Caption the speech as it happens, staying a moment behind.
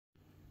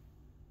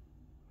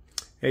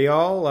Hey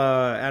y'all,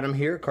 Adam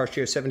here,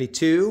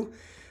 Carstio72. I'm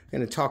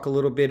going to talk a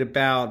little bit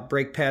about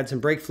brake pads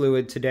and brake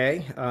fluid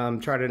today.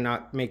 Try to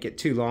not make it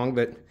too long,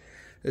 but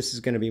this is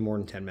going to be more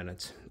than 10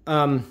 minutes.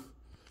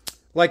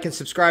 Like and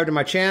subscribe to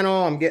my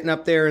channel. I'm getting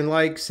up there in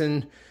likes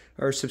and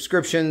or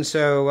subscriptions,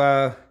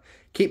 so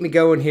keep me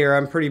going here.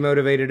 I'm pretty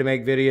motivated to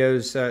make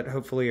videos that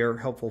hopefully are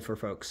helpful for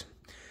folks.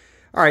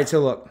 All right, so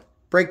look,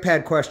 brake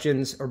pad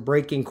questions or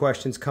braking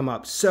questions come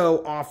up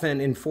so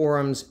often in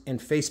forums and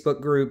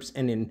Facebook groups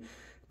and in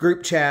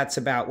group chats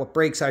about what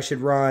brakes I should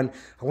run.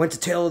 I went to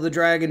Tail of the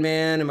Dragon,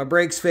 man, and my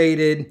brakes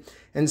faded.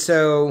 And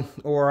so,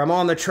 or I'm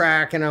on the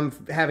track and I'm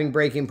having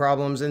braking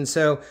problems. And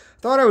so I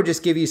thought I would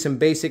just give you some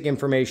basic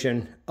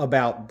information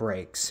about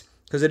brakes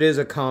because it is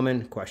a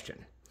common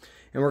question.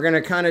 And we're going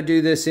to kind of do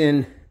this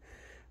in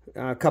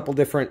a couple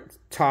different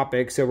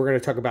topics. So we're going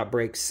to talk about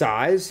brake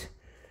size,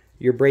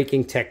 your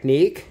braking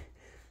technique,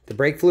 the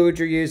brake fluid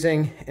you're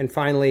using, and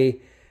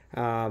finally,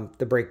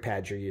 the brake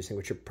pads you're using,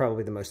 which are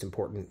probably the most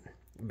important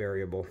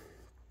variable.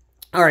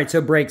 All right, so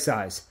brake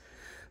size.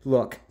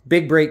 Look,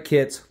 big brake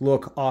kits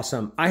look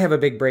awesome. I have a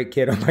big brake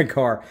kit on my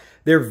car.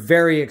 They're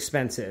very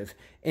expensive.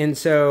 And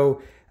so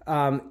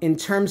in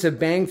terms of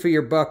bang for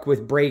your buck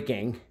with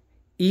braking,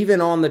 even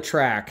on the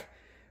track,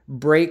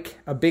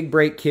 a big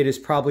brake kit is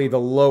probably the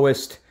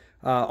lowest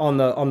on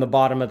the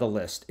bottom of the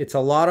list. It's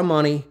a lot of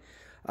money.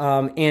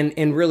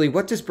 And really,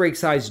 what does brake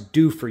size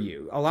do for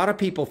you? A lot of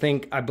people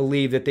I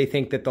believe that they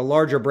think that the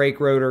larger brake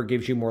rotor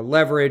gives you more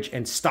leverage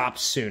and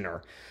stops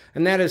sooner.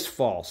 And that is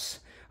false.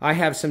 I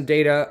have some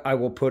data I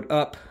will put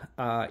up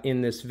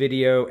in this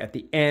video at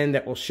the end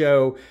that will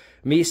show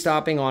me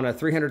stopping on a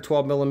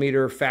 312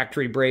 millimeter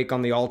factory brake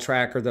on the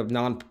all-track or the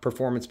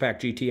non-performance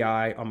pack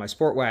GTI on my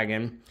sport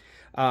wagon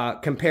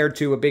compared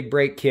to a big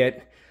brake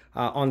kit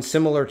on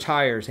similar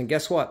tires. And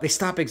guess what? They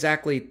stop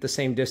exactly the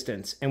same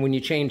distance. And when you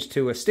change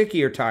to a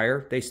stickier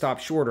tire, they stop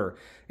shorter.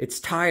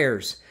 It's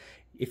tires.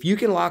 If you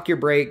can lock your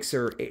brakes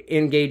or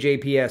engage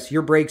APS,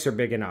 your brakes are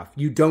big enough.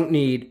 You don't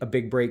need a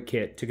big brake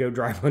kit to go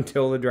drive on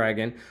Tail of the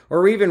Dragon,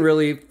 or even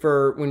really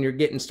for when you're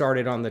getting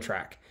started on the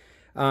track.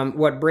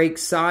 What brake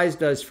size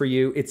does for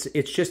you,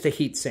 it's just a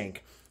heat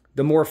sink.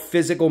 The more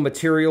physical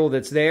material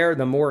that's there,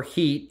 the more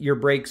heat your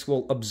brakes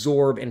will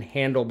absorb and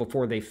handle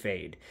before they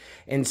fade.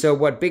 And so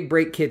what big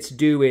brake kits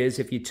do is,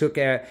 if we took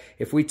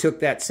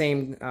that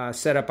same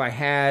setup I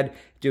had,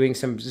 doing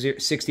some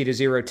 60 to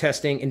 0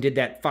 testing and did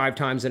that 5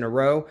 times in a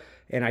row,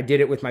 and I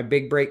did it with my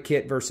big brake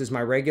kit versus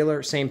my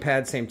regular, same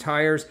pad, same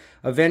tires,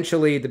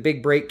 eventually the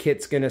big brake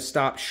kit's gonna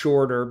stop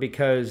shorter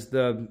because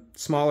the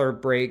smaller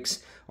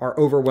brakes are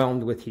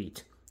overwhelmed with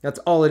heat. That's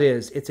all it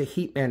is. It's a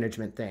heat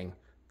management thing.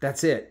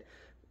 That's it.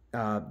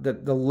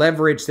 The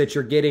leverage that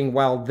you're getting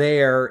while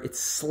there, it's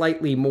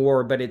slightly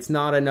more, but it's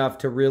not enough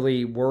to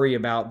really worry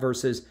about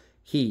versus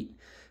heat.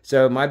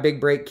 So my big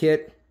brake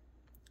kit,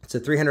 it's a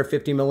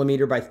 350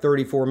 millimeter by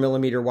 34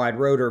 millimeter wide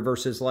rotor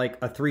versus like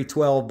a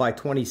 312 by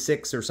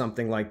 26 or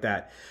something like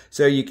that.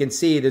 So you can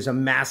see there's a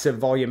massive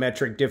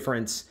volumetric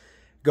difference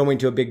going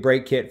to a big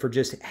brake kit for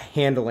just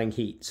handling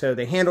heat. So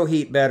they handle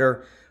heat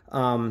better.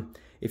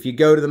 If you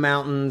go to the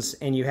mountains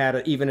and you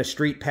had even a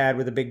street pad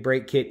with a big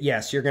brake kit,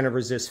 yes, you're going to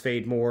resist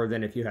fade more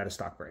than if you had a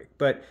stock brake.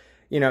 But,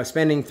 you know,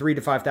 spending $3,000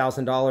 to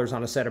 $5,000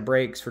 on a set of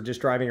brakes for just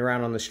driving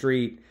around on the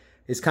street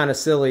is kind of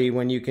silly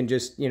when you can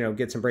just, you know,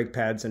 get some brake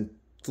pads and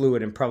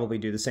fluid and probably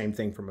do the same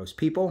thing for most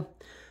people.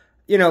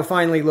 You know,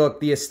 finally,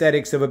 look, the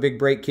aesthetics of a big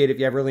brake kit, if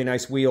you have really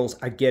nice wheels,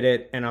 I get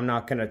it. And I'm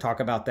not going to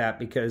talk about that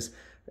because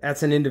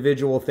that's an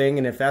individual thing,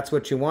 and if that's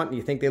what you want and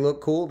you think they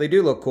look cool, they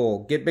do look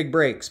cool. Get big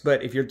brakes.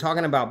 But if you're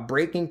talking about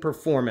braking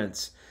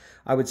performance,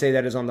 I would say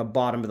that is on the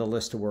bottom of the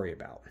list to worry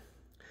about.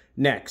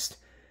 Next,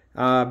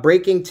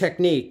 braking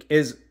technique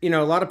is, you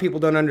know, a lot of people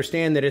don't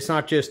understand that it's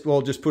not just,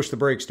 well, just push the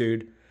brakes,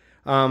 dude.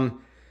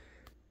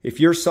 If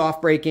you're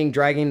soft braking,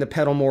 dragging the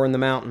pedal more in the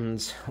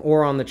mountains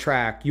or on the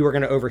track, you are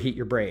going to overheat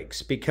your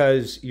brakes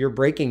because you're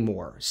braking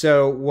more.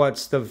 So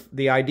what's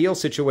the ideal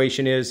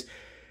situation is,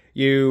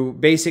 you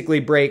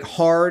basically brake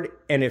hard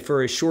and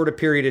for as short a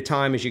period of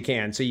time as you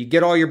can. So you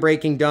get all your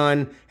braking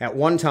done at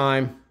one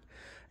time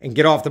and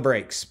get off the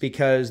brakes,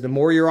 because the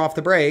more you're off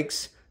the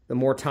brakes, the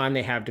more time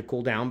they have to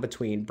cool down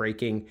between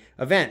braking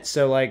events.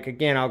 So like,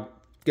 again, I'll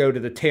go to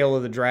the Tail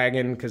of the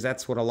Dragon because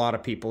that's what a lot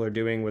of people are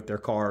doing with their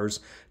cars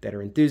that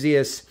are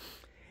enthusiasts.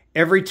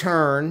 Every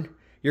turn,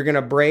 you're going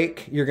to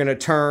brake, you're going to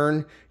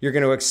turn, you're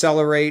going to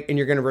accelerate, and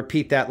you're going to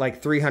repeat that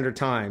like 300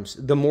 times.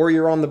 The more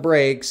you're on the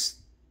brakes,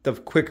 the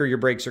quicker your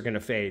brakes are going to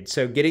fade.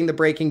 So getting the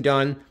braking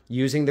done,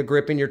 using the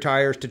grip in your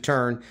tires to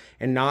turn,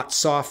 and not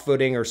soft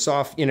footing or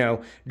soft, you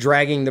know,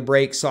 dragging the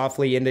brake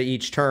softly into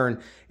each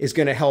turn is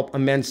going to help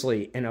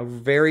immensely. And a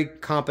very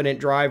competent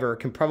driver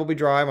can probably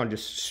drive on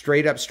just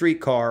straight up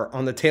street car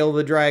on the Tail of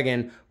the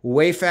Dragon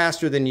way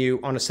faster than you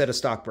on a set of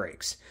stock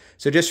brakes.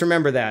 So just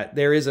remember that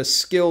there is a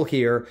skill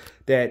here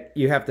that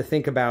you have to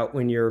think about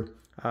when you're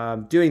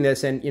doing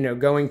this, and, you know,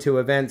 going to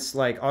events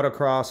like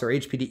autocross or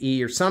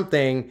HPDE or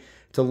something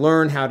to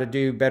learn how to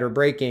do better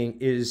braking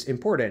is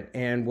important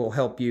and will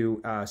help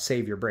you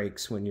save your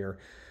brakes when you're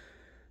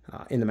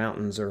in the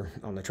mountains or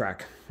on the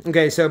track.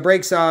 Okay, so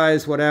brake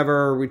size,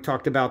 whatever we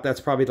talked about, that's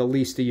probably the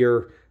least of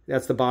your,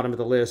 that's the bottom of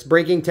the list.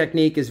 Braking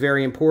technique is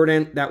very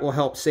important. That will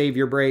help save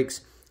your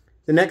brakes.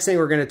 The next thing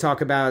we're going to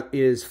talk about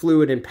is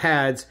fluid and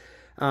pads.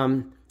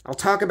 I'll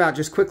talk about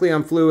just quickly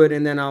on fluid,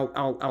 and then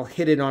I'll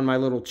hit it on my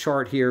little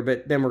chart here,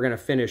 but then we're going to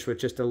finish with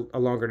just a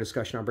longer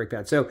discussion on brake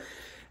pads. So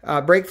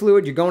brake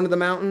fluid, you're going to the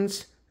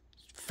mountains,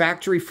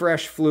 factory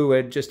fresh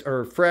fluid,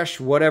 or fresh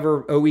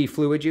whatever OE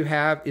fluid you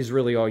have is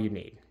really all you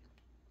need.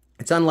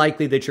 It's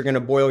unlikely that you're going to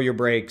boil your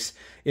brakes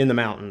in the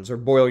mountains or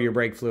boil your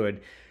brake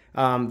fluid.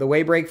 The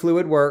way brake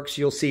fluid works,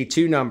 you'll see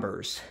two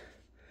numbers.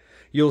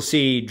 You'll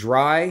see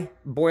dry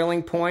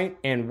boiling point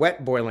and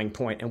wet boiling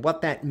point. And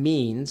what that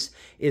means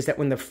is that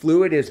when the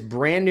fluid is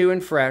brand new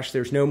and fresh,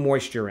 there's no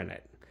moisture in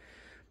it.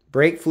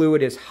 Brake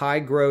fluid is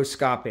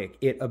hygroscopic.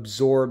 It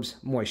absorbs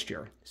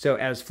moisture. So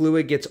as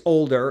fluid gets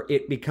older,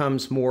 it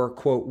becomes more,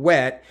 quote,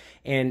 wet,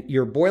 and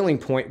your boiling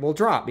point will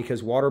drop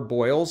because water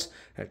boils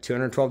at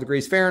 212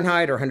 degrees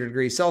Fahrenheit or 100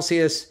 degrees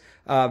Celsius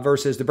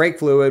versus the brake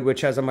fluid,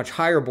 which has a much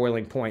higher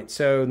boiling point.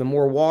 So the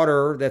more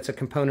water that's a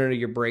component of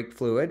your brake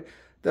fluid,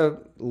 the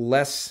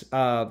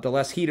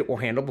less heat it will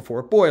handle before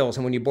it boils.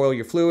 And when you boil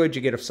your fluid,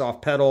 you get a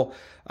soft pedal,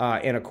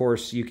 and of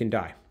course, you can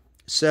die.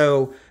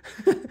 So,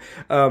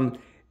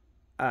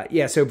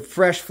 yeah, so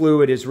fresh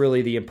fluid is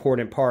really the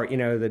important part. You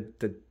know,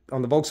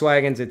 on the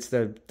Volkswagens, it's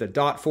the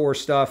 .4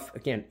 stuff.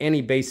 Again,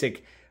 any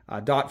basic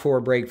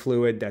 .4 brake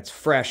fluid that's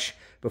fresh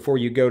before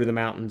you go to the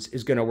mountains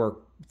is going to work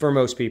for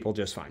most people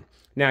just fine.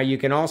 Now, you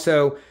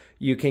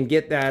can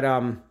get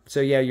that,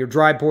 so yeah, your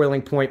dry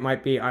boiling point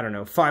might be, I don't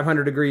know,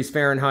 500 degrees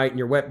Fahrenheit, and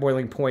your wet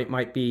boiling point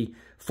might be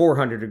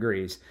 400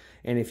 degrees.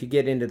 And if you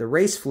get into the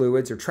race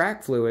fluids or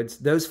track fluids,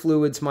 those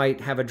fluids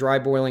might have a dry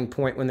boiling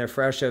point when they're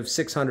fresh of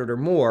 600 or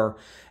more.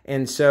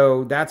 And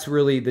so that's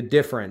really the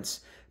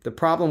difference. The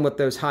problem with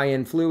those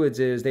high-end fluids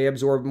is they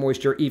absorb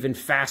moisture even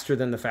faster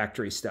than the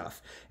factory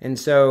stuff. And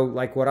so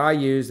like what I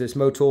use, this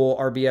Motul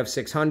RBF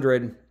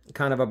 600,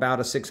 kind of about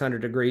a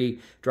 600 degree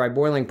dry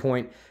boiling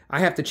point, I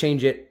have to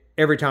change it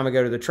every time I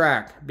go to the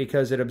track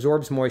because it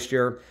absorbs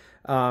moisture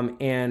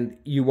and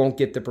you won't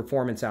get the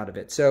performance out of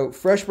it. So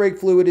fresh brake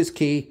fluid is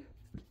key.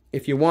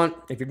 If you're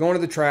going to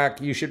the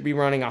track, you should be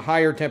running a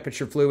higher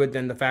temperature fluid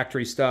than the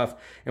factory stuff.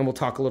 And we'll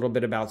talk a little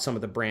bit about some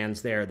of the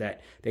brands there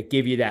that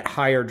give you that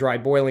higher dry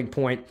boiling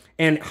point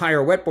and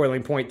higher wet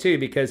boiling point too,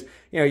 because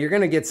you're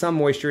going to get some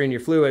moisture in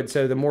your fluid.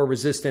 So the more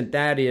resistant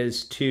that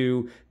is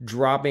to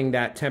dropping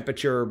that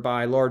temperature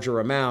by larger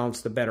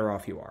amounts, the better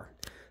off you are.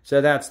 So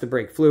that's the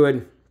brake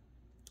fluid.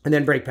 And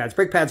then brake pads.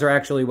 Brake pads are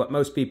actually what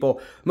most people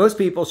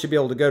should be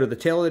able to go to the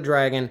tail of the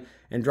Dragon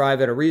and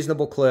drive at a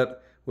reasonable clip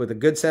with a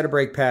good set of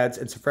brake pads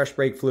and some fresh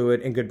brake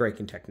fluid and good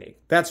braking technique.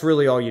 That's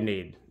really all you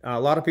need. A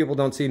lot of people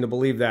don't seem to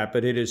believe that,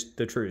 but it is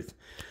the truth.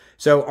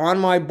 So on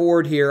my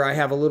board here, I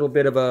have a little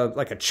bit of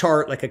a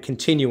chart, like a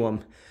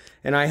continuum.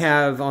 And I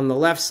have on the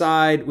left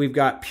side, we've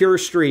got pure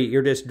street.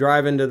 You're just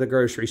driving to the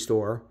grocery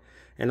store.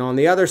 And on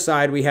the other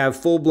side, we have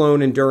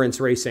full-blown endurance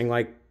racing,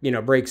 like,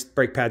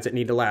 brake pads that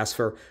need to last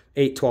for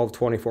 8, 12,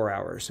 24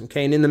 hours.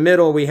 Okay, and in the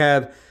middle,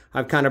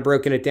 I've kind of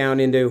broken it down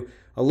into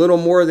a little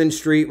more than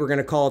street. We're going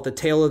to call it the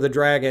tail of the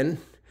Dragon.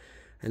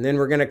 And then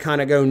we're going to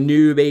kind of go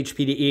noob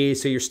HPDE.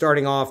 So you're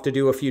starting off to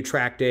do a few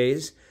track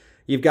days.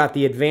 You've got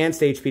the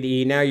advanced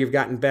HPDE. Now you've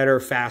gotten better,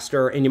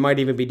 faster, and you might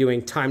even be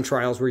doing time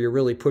trials where you're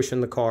really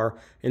pushing the car.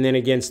 And then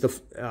against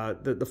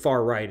the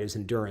far right is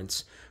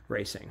endurance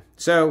racing.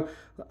 So,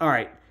 all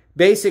right.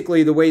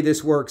 Basically, the way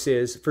this works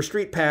is for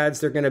street pads,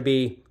 they're going to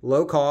be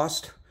low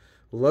cost,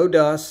 low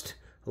dust,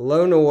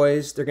 low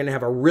noise. They're going to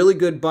have a really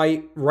good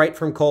bite right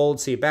from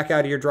cold. So you back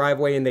out of your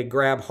driveway and they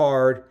grab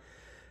hard.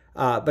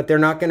 But they're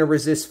not going to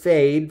resist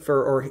fade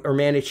or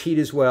manage heat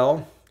as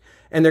well.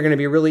 And they're going to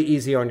be really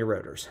easy on your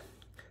rotors.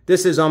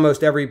 This is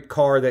almost every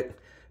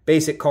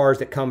basic cars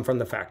that come from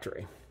the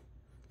factory.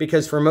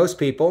 Because for most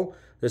people,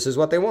 this is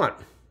what they want.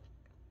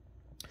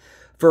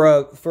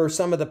 For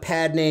some of the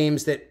pad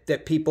names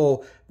that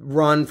people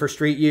run for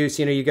street use,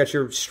 you got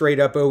your straight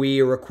up OE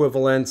or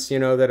equivalents,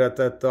 that at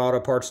the auto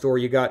parts store,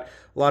 you got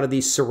a lot of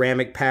these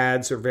ceramic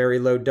pads or very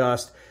low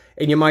dust.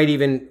 And you might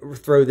even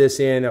throw this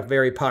in a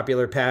very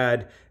popular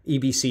pad,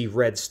 EBC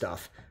red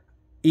stuff.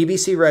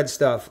 EBC red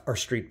stuff are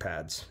street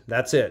pads.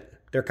 That's it.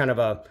 They're kind of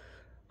a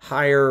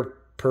higher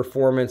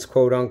performance,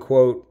 quote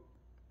unquote,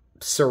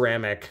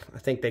 ceramic. I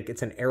think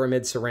it's an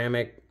aramid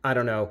ceramic. I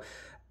don't know.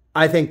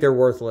 I think they're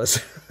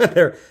worthless.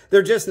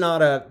 they're just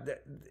not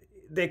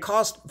they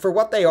cost, for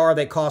what they are,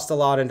 they cost a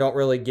lot and don't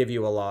really give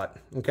you a lot,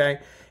 okay?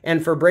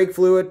 And for brake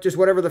fluid, just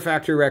whatever the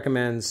factory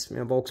recommends,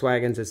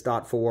 Volkswagens, it's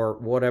 .4,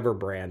 whatever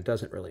brand,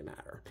 doesn't really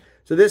matter.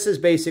 So this is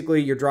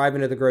basically, you're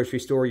driving to the grocery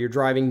store, you're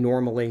driving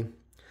normally.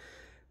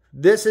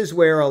 This is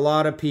where a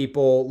lot of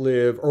people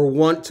live or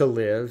want to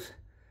live,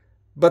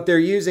 but they're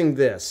using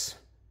this.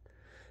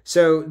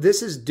 So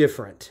this is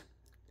different.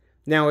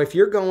 Now, if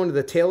you're going to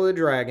the tail of the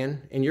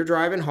Dragon and you're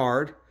driving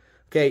hard,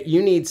 okay,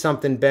 you need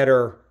something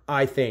better,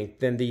 I think,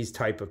 than these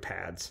type of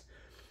pads.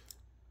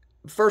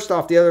 first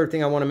off, the other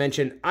thing I want to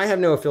mention, I have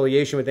no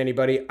affiliation with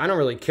anybody. I don't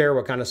really care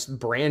what kind of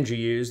brand you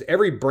use.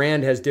 Every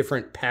brand has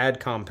different pad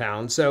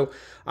compounds. So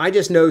I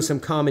just know some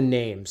common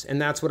names,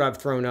 and that's what I've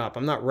thrown up.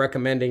 I'm not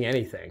recommending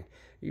anything.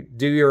 You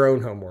do your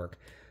own homework.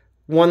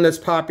 One that's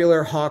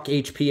popular, Hawk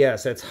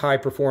HPS. That's high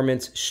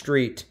performance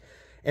street.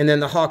 And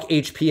then the Hawk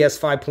HPS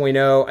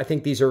 5.0, I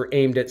think these are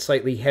aimed at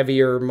slightly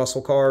heavier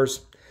muscle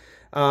cars.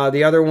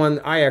 The other one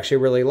I actually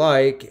really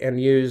like and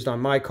used on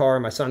my car,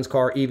 my son's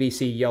car,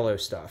 EVC yellow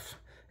stuff.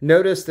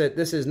 Notice that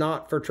this is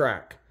not for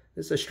track.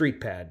 This is a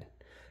street pad.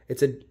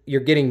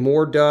 You're getting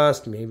more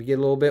dust, maybe get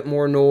a little bit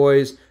more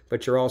noise,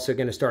 but you're also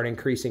going to start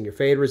increasing your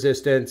fade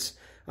resistance.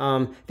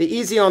 The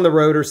easy on the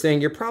rotors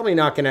thing, you're probably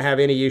not going to have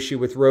any issue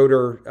with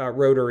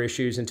rotor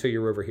issues until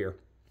you're over here.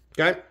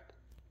 Okay?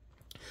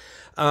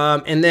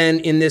 And then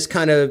in this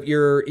kind of,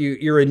 you're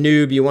a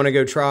noob, you want to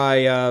go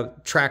try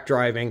track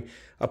driving.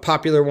 A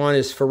popular one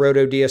is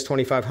Ferodo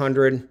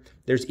DS2500.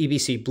 There's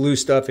EBC blue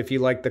stuff if you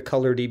like the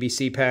colored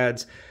EBC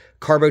pads.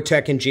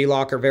 Carbotech and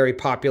G-Lock are very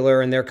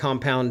popular, and their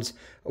compounds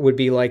would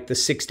be like the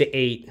 6 to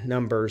 8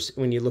 numbers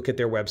when you look at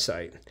their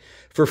website.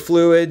 For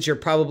fluids, you're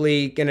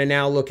probably going to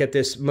now look at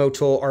this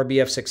Motul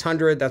RBF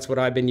 600. That's what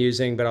I've been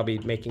using, but I'll be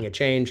making a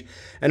change.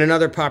 And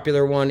another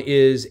popular one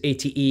is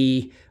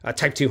ATE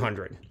Type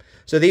 200.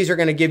 So these are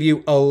going to give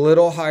you a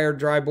little higher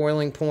dry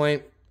boiling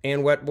point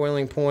and wet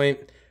boiling point.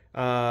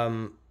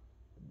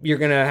 You're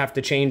going to have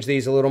to change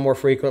these a little more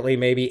frequently,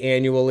 maybe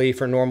annually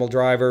for normal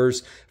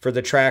drivers. For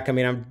the track, I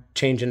mean, I'm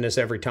changing this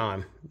every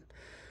time.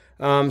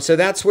 So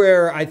that's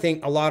where I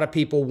think a lot of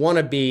people want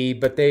to be,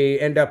 but they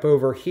end up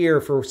over here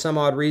for some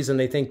odd reason.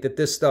 They think that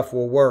this stuff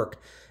will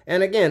work.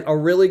 And again, a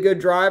really good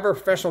driver,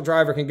 professional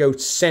driver, can go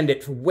send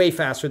it way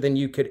faster than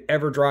you could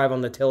ever drive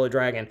on the Tilla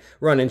Dragon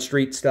running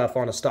street stuff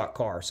on a stock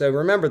car. So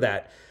remember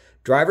that.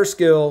 Driver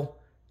skill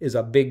is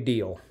a big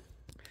deal.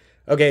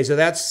 Okay, so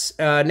that's,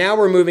 now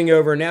we're moving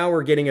over. Now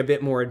we're getting a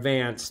bit more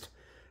advanced.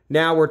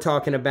 Now we're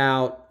talking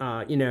about,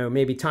 you know,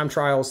 maybe time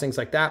trials, things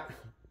like that.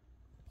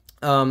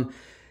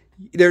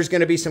 There's going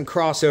to be some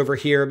crossover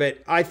here, but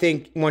I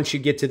think once you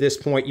get to this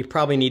point, you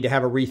probably need to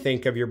have a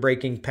rethink of your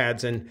braking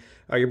pads and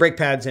your brake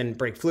pads and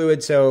brake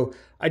fluid. So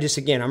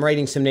again, I'm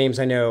writing some names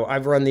I know.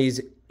 I've run these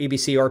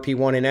EBC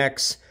RP1 and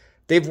X.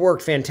 They've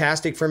worked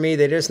fantastic for me.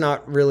 They're just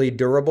not really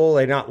durable.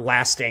 They're not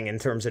lasting in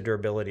terms of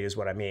durability is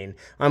what I mean.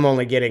 I'm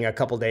only getting a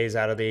couple days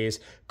out of these.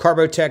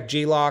 Carbotech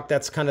G-Lock,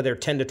 that's kind of their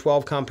 10 to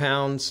 12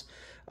 compounds.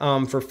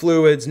 For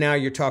fluids, now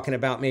you're talking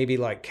about maybe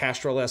like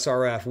Castrol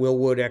SRF,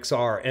 Willwood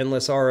XR,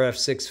 Endless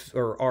RF6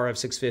 or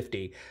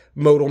RF650.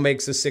 Modal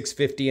makes a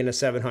 650 and a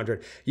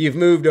 700. You've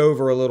moved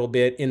over a little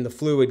bit in the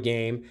fluid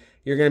game.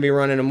 You're going to be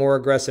running a more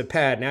aggressive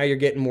pad. Now you're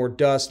getting more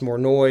dust, more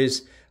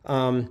noise.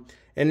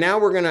 And now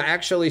we're going to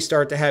actually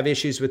start to have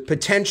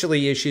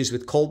potentially issues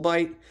with cold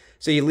bite.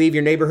 So you leave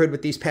your neighborhood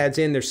with these pads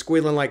in, they're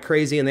squealing like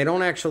crazy, and they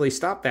don't actually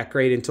stop that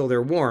great until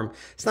they're warm.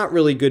 It's not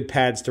really good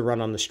pads to run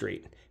on the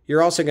street.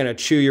 You're also going to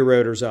chew your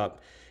rotors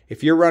up.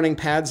 If you're running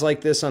pads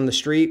like this on the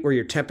street where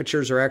your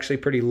temperatures are actually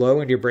pretty low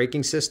in your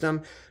braking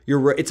system,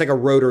 it's like a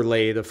rotor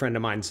lathe, a friend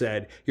of mine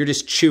said. You're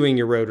just chewing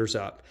your rotors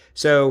up.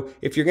 So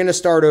if you're going to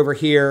start over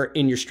here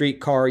in your street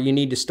car, you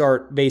need to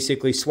start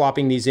basically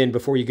swapping these in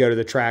before you go to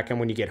the track and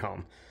when you get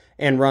home,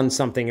 and run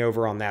something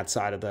over on that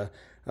side of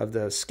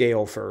the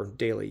scale for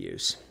daily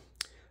use.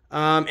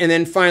 And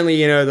then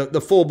finally, you know,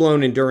 the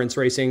full-blown endurance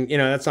racing, you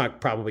know, that's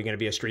not probably going to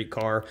be a street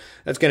car.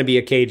 That's going to be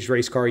a caged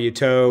race car you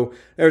tow.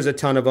 There's a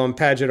ton of them.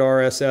 Paget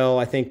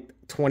RSL, I think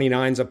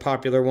 29 is a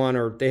popular one,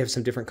 or they have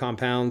some different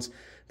compounds.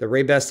 The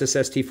Raybestos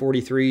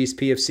ST43s,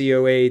 PFC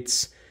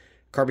 08s,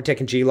 Carbotech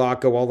and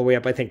G-Lock go all the way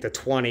up, I think, to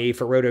 20.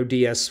 Ferodo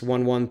DS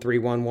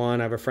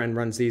 11311, I have a friend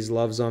runs these,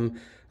 loves them.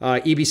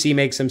 EBC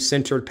makes some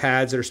sintered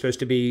pads that are supposed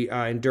to be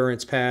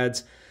endurance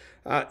pads.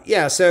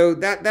 Yeah, so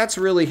that's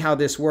really how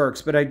this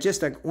works. But I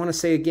want to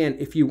say again,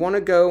 if you want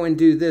to go and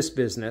do this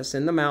business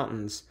in the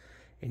mountains,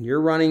 and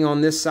you're running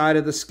on this side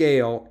of the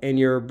scale, and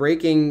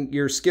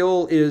your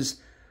skill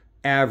is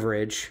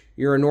average,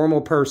 you're a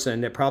normal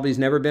person that probably has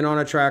never been on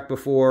a track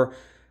before,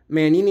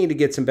 man, you need to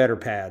get some better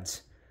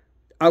pads.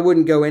 I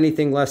wouldn't go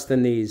anything less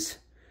than these.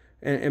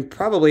 And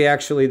probably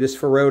actually this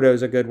Ferodo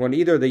is a good one.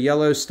 Either the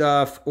yellow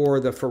stuff or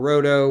the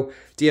Ferodo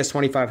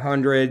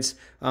DS2500s.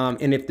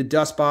 And if the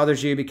dust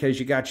bothers you because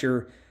you got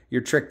your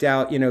tricked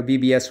out, you know,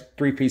 BBS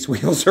 3-piece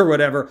wheels or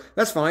whatever,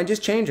 that's fine.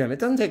 Just change them. It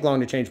doesn't take long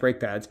to change brake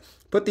pads.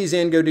 Put these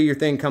in, go do your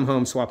thing, come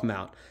home, swap them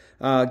out.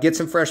 Get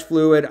some fresh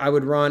fluid. I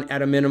would run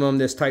at a minimum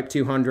this Type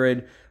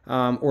 200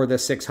 or the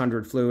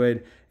 600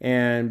 fluid,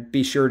 and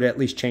be sure to at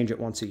least change it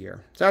once a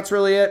year. So that's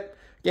really it.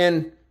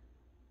 Again,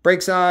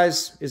 brake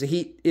size is a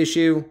heat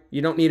issue.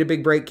 You don't need a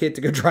big brake kit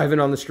to go driving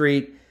on the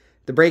street.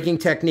 The braking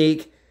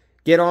technique,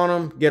 get on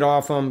them, get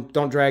off them,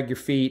 don't drag your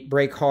feet,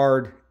 brake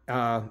hard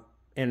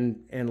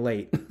and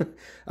late.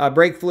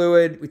 Brake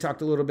fluid, we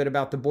talked a little bit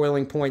about the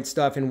boiling point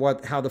stuff and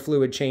how the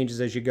fluid changes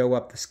as you go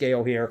up the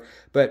scale here.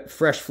 But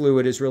fresh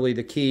fluid is really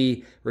the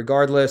key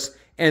regardless.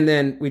 And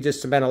then we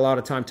just spent a lot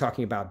of time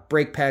talking about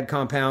brake pad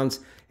compounds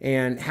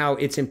and how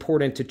it's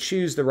important to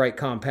choose the right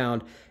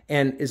compound.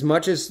 And as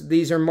much as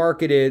these are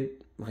marketed,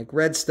 like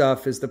red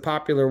stuff is the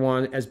popular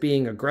one, as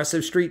being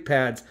aggressive street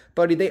pads,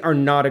 buddy, they are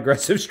not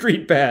aggressive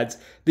street pads.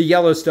 The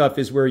yellow stuff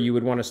is where you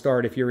would want to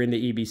start if you're in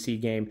the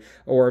EBC game,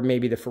 or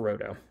maybe the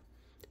Ferodo.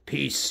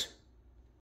 Peace.